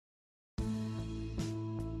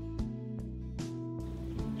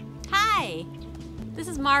Hi, this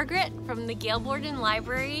is Margaret from the Gail Borden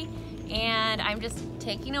Library, and I'm just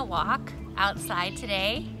taking a walk outside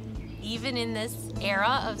today. Even in this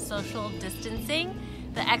era of social distancing,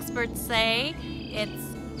 the experts say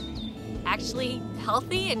it's actually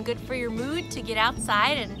healthy and good for your mood to get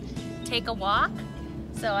outside and take a walk.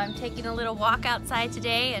 So I'm taking a little walk outside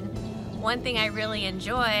today, and one thing I really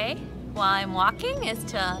enjoy while I'm walking is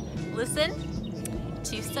to listen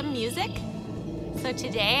to some music. So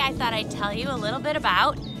today I thought I'd tell you a little bit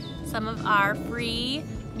about some of our free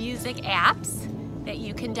music apps that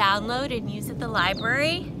you can download and use at the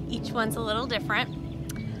library. Each one's a little different.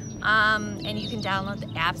 And you can download the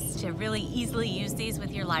apps to really easily use these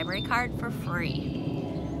with your library card for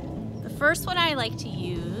free. The first one I like to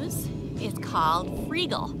use is called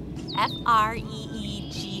Freegal, F-R-E-E-G-A-L.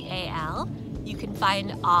 You can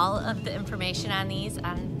find all of the information on these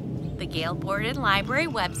on the Gail Borden Library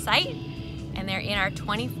website, and they're in our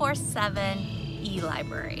 24/7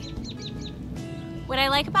 eLibrary. What I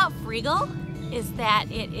like about Freegal is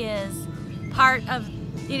that it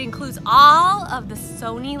includes all of the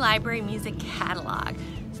Sony Library music catalog.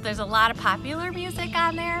 So there's a lot of popular music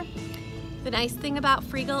on there. The nice thing about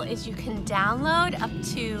Freegal is you can download up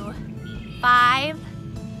to 5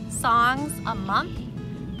 songs a month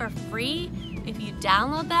for free. If you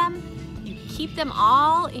download them, you keep them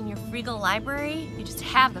all in your Freegal library. You just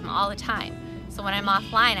have them all the time. So when I'm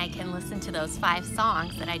offline, I can listen to those 5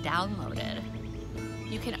 songs that I downloaded.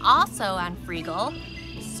 You can also, on Freegal,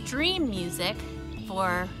 stream music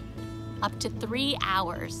for up to 3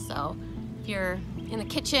 hours. So if you're in the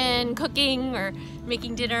kitchen cooking or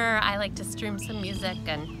making dinner, I like to stream some music,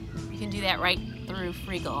 and you can do that right through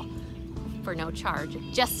Freegal for no charge,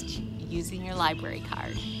 just using your library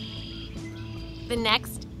card. The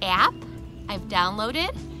next app I've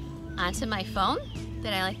downloaded onto my phone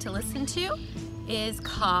that I like to listen to is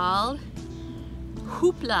called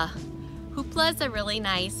Hoopla. Hoopla is a really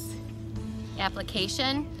nice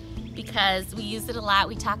application because we use it a lot.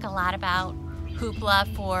 We talk a lot about Hoopla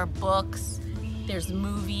for books. There's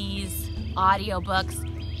movies, audiobooks,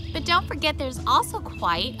 but don't forget there's also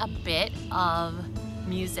quite a bit of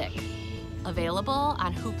music available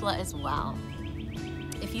on Hoopla as well.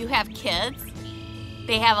 If you have kids,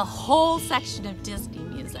 they have a whole section of Disney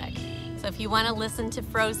music. So if you want to listen to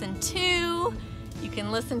Frozen 2, you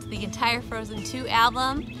can listen to the entire Frozen 2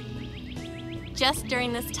 album. Just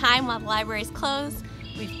during this time while the library's closed,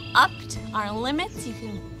 we've upped our limits. You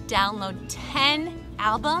can download 10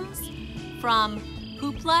 albums from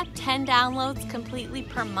Hoopla, 10 downloads completely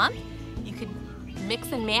per month. You could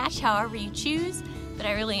mix and match however you choose, but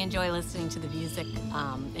I really enjoy listening to the music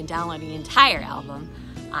and downloading the entire album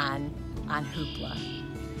on Hoopla.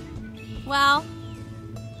 Well,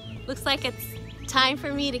 looks like it's time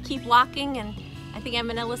for me to keep walking, and I think I'm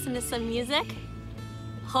gonna listen to some music.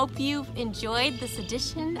 Hope you've enjoyed this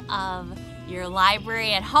edition of your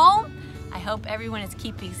library at home. I hope everyone is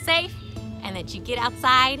keeping safe and that you get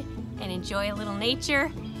outside and enjoy a little nature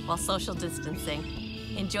while social distancing.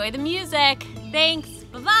 Enjoy the music. Thanks.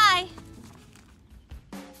 Bye-bye.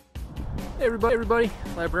 Hey everybody,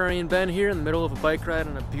 Librarian Ben here in the middle of a bike ride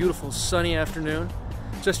on a beautiful sunny afternoon.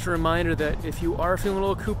 Just a reminder that if you are feeling a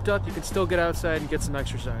little cooped up, you can still get outside and get some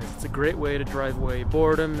exercise. It's a great way to drive away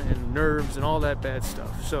boredom and nerves and all that bad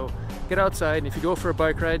stuff. So get outside, and if you go for a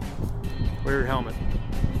bike ride, wear your helmet.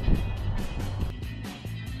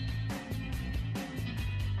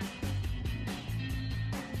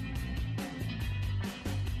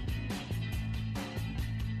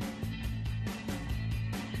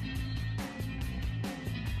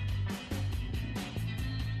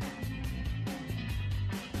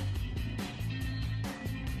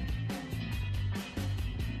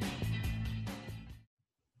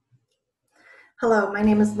 Hello, my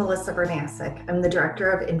name is Melissa Bernasic. I'm the Director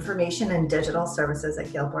of Information and Digital Services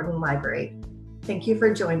at Gail Borden Library. Thank you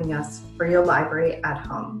for joining us for your library at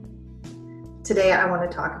home. Today I want to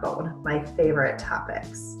talk about one of my favorite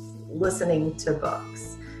topics, listening to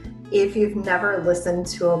books. If you've never listened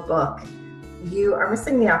to a book, you are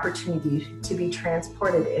missing the opportunity to be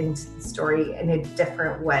transported into the story in a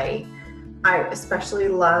different way. I especially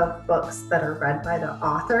love books that are read by the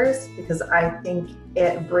authors because I think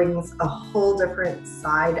it brings a whole different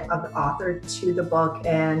side of the author to the book,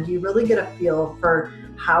 and you really get a feel for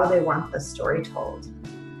how they want the story told.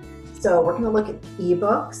 So we're going to look at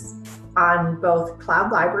ebooks on both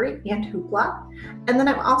Cloud Library and Hoopla, and then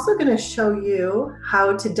I'm also going to show you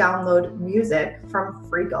how to download music from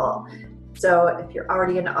Freegal. So if you're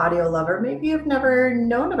already an audio lover, maybe you've never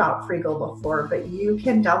known about Freegal before, but you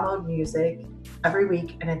can download music every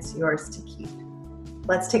week and it's yours to keep.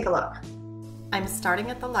 Let's take a look. I'm starting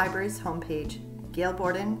at the library's homepage,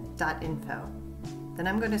 gailborden.info. Then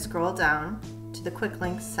I'm going to scroll down to the Quick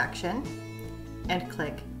Links section and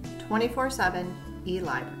click 24/7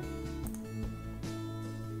 eLibrary.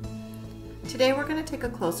 Today we're going to take a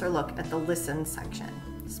closer look at the Listen section,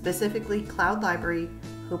 specifically Cloud Library,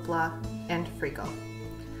 Hoopla, and Freegle.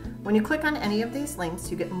 When you click on any of these links,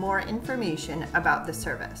 you get more information about the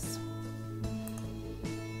service.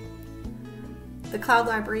 The Cloud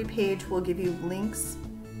Library page will give you links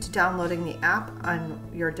to downloading the app on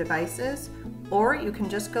your devices, or you can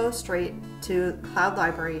just go straight to Cloud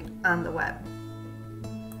Library on the web.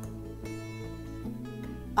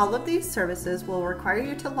 All of these services will require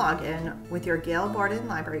you to log in with your Gail Borden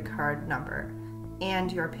library card number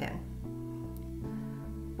and your PIN.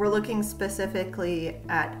 We're looking specifically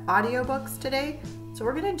at audiobooks today, so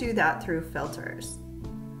we're going to do that through filters.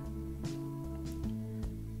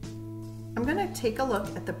 I'm going to take a look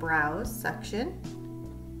at the Browse section.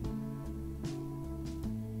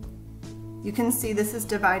 You can see this is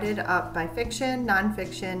divided up by fiction,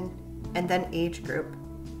 nonfiction, and then age group.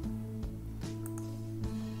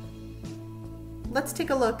 Let's take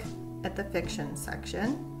a look at the fiction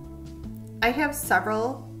section. I have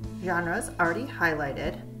several genres already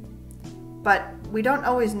highlighted, but we don't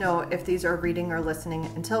always know if these are reading or listening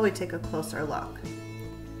until we take a closer look.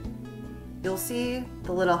 You'll see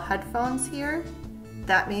the little headphones here.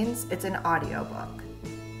 That means it's an audiobook.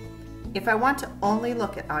 If I want to only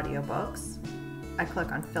look at audiobooks, I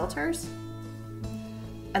click on Filters,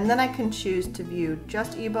 and then I can choose to view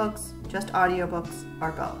just ebooks, just audiobooks,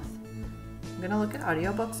 or both. I'm going to look at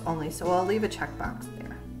audiobooks only, so I'll leave a checkbox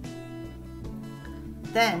there.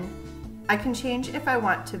 Then I can change if I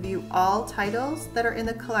want to view all titles that are in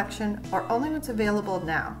the collection or only what's available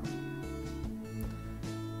now.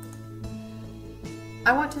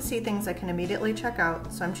 I want to see things I can immediately check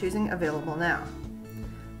out, so I'm choosing Available Now.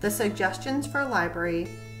 The Suggestions for Library,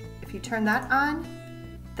 if you turn that on,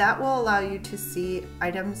 that will allow you to see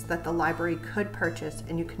items that the library could purchase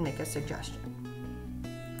and you can make a suggestion.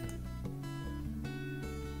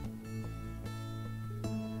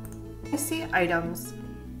 I see items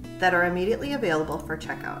that are immediately available for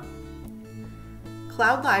checkout.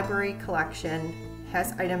 Cloud Library Collection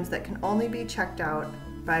has items that can only be checked out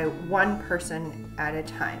by one person at a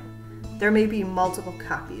time. There may be multiple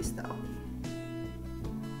copies though.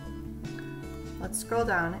 Let's scroll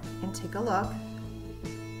down and take a look.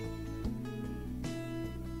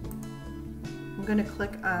 I'm going to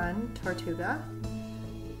click on Tortuga.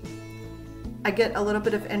 I get a little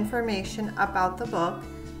bit of information about the book,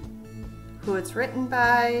 who it's written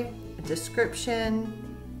by, a description,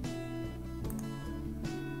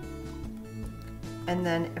 and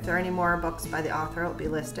then if there are any more books by the author, it will be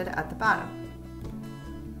listed at the bottom.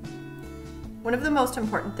 One of the most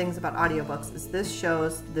important things about audiobooks is this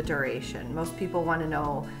shows the duration. Most people want to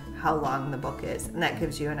know how long the book is, and that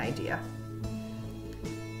gives you an idea.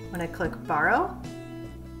 When I click Borrow,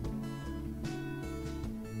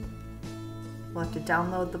 we'll have to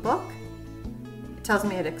download the book. It tells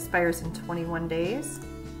me it expires in 21 days,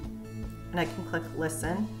 and I can click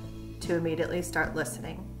Listen to immediately start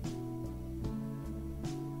listening.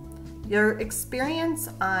 Your experience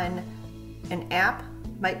on an app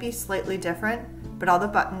might be slightly different, but all the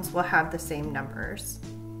buttons will have the same numbers.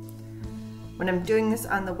 When I'm doing this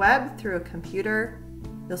on the web through a computer,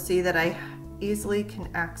 you'll see that I easily can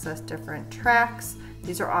access different tracks.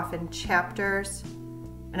 These are often chapters,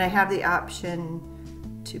 and I have the option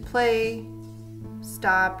to play,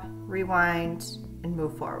 stop, rewind, and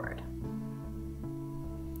move forward.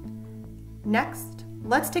 Next,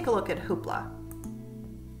 let's take a look at Hoopla.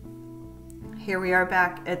 Here we are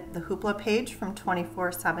back at the Hoopla page from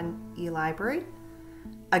 24/7 eLibrary.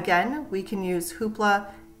 Again, we can use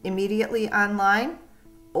Hoopla immediately online,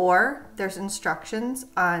 or there's instructions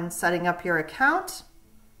on setting up your account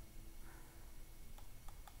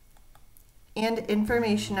and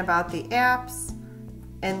information about the apps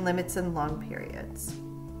and limits and long periods.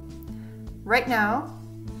 Right now,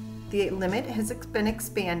 the limit has been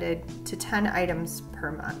expanded to 10 items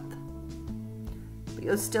per month. But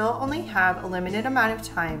you'll still only have a limited amount of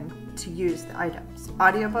time to use the items.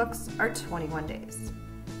 Audiobooks are 21 days.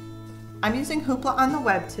 I'm using Hoopla on the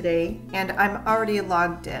web today, and I'm already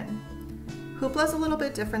logged in. Hoopla is a little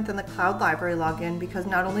bit different than the Cloud Library login because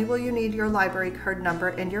not only will you need your library card number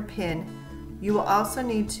and your PIN, you will also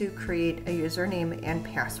need to create a username and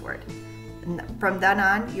password. And from then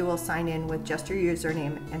on, you will sign in with just your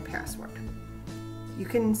username and password. You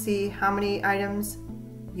can see how many items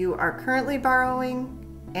you are currently borrowing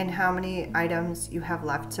and how many items you have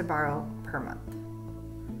left to borrow per month.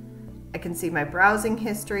 I can see my browsing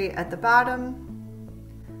history at the bottom.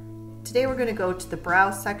 Today we're going to go to the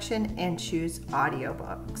Browse section and choose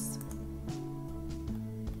Audiobooks.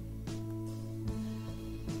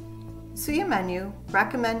 See a menu,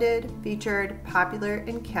 Recommended, Featured, Popular,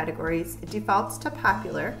 and Categories. It defaults to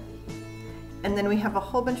Popular. And then we have a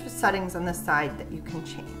whole bunch of settings on the side that you can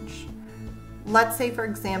change. Let's say, for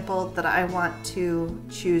example, that I want to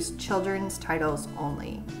choose children's titles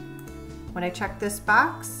only. When I check this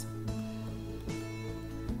box,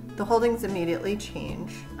 the holdings immediately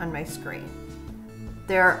change on my screen.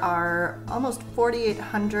 There are almost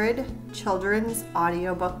 4,800 children's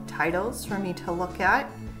audiobook titles for me to look at.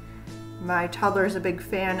 My toddler is a big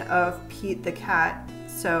fan of Pete the Cat,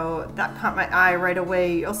 so that caught my eye right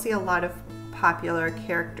away. You'll see a lot of popular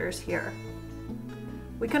characters here.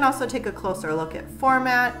 We can also take a closer look at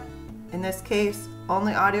format. In this case,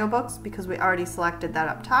 only audiobooks because we already selected that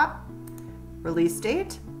up top. Release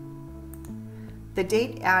date. The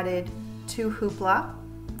date added to Hoopla.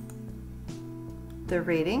 The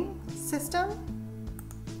rating system.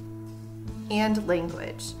 And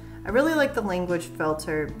language. I really like the language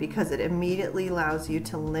filter because it immediately allows you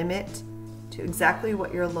to limit to exactly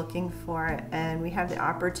what you're looking for, and we have the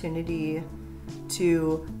opportunity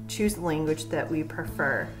to choose the language that we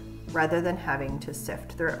prefer rather than having to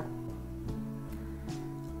sift through.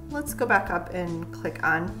 Let's go back up and click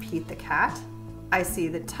on Pete the Cat. I see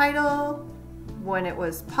the title, when it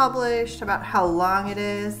was published, about how long it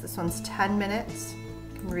is. This one's 10 minutes.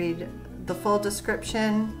 You can read the full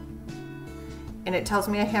description, and it tells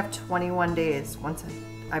me I have 21 days once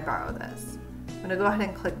I borrow this. I'm going to go ahead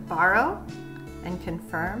and click Borrow and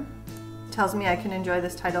confirm. It tells me I can enjoy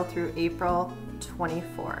this title through April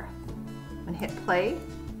 24th. I'm going to hit play.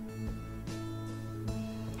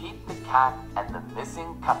 Pete the Cat and the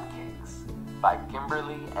Missing Cupcakes by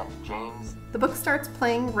Kimberly and James. The book starts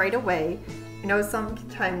playing right away. I know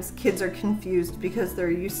sometimes kids are confused because they're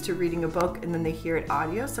used to reading a book and then they hear it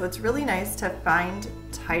audio, so it's really nice to find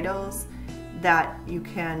titles that you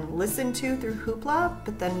can listen to through Hoopla,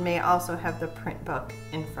 but then may also have the print book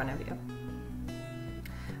in front of you.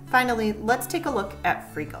 Finally, let's take a look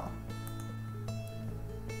at Freegal.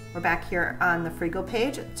 We're back here on the Freegal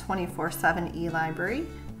page at 24/7 eLibrary.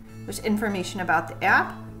 There's information about the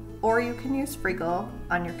app, or you can use Freegal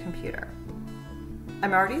on your computer.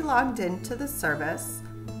 I'm already logged into the service.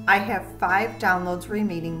 I have 5 downloads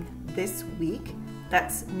remaining this week.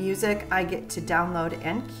 That's music I get to download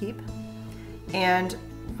and keep. And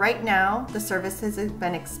right now, the service has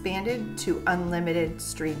been expanded to unlimited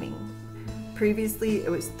streaming. Previously, it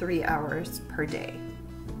was 3 hours per day.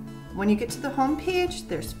 When you get to the home page,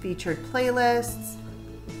 there's featured playlists,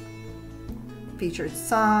 featured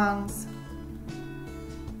songs,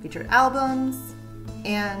 featured albums,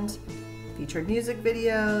 and featured music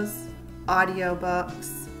videos,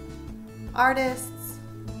 audiobooks, artists.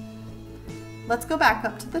 Let's go back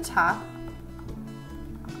up to the top.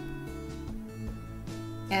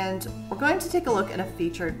 And we're going to take a look at a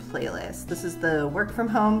featured playlist. This is the work from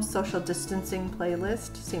home social distancing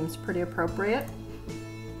playlist. Seems pretty appropriate.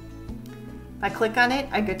 If I click on it,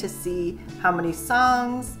 I get to see how many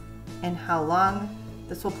songs and how long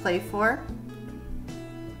this will play for.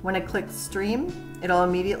 When I click stream, it'll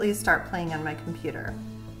immediately start playing on my computer.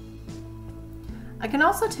 I can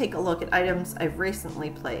also take a look at items I've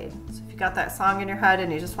recently played. So if you got that song in your head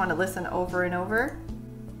and you just want to listen over and over,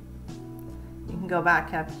 you can go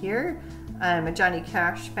back up here. I'm a Johnny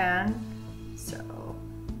Cash fan, so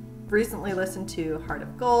recently listened to Heart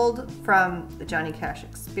of Gold from the Johnny Cash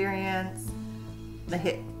Experience, the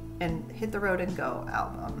Hit the Road and Go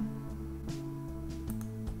album.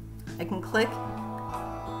 I can click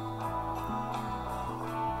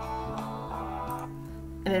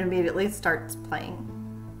and it immediately starts playing.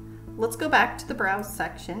 Let's go back to the Browse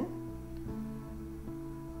section.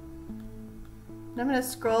 And I'm going to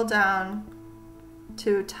scroll down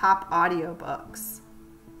to Top Audiobooks.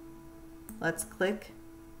 Let's click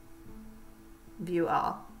View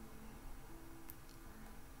All.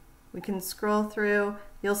 We can scroll through.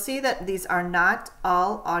 You'll see that these are not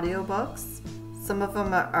all audiobooks. Some of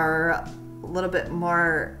them are a little bit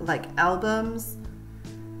more like albums.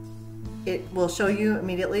 It will show you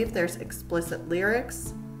immediately if there's explicit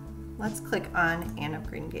lyrics. Let's click on Anne of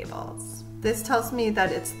Green Gables. This tells me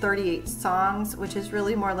that it's 38 songs, which is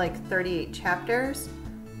really more like 38 chapters,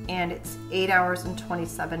 and it's 8 hours and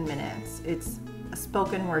 27 minutes. It's a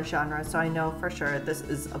spoken word genre, so I know for sure this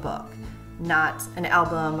is a book, not an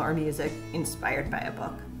album or music inspired by a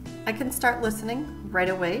book. I can start listening right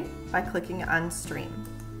away by clicking on Stream.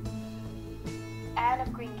 Anne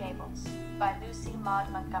of Green Gables by Lucy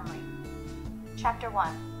Maud Montgomery. Chapter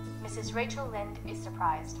 1. Mrs. Rachel Lind is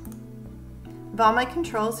surprised. I have all my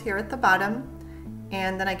controls here at the bottom,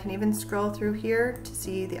 and then I can even scroll through here to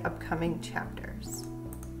see the upcoming chapters.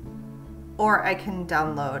 Or I can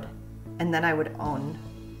download, and then I would own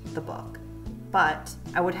the book. But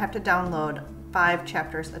I would have to download 5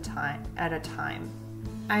 chapters at a time.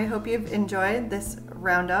 I hope you've enjoyed this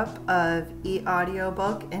roundup of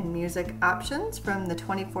e-audiobook and music options from the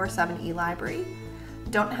 24/7 eLibrary.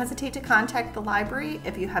 Don't hesitate to contact the library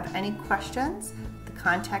if you have any questions. The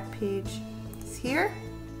contact page is here.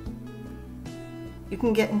 You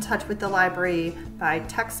can get in touch with the library by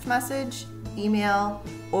text message, email,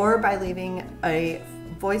 or by leaving a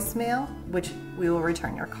voicemail, which we will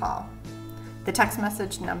return your call. The text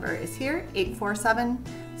message number is here,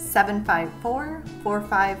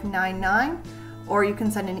 847-754-4599, or you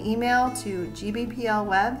can send an email to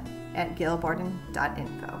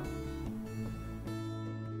gbplweb@gailborden.info.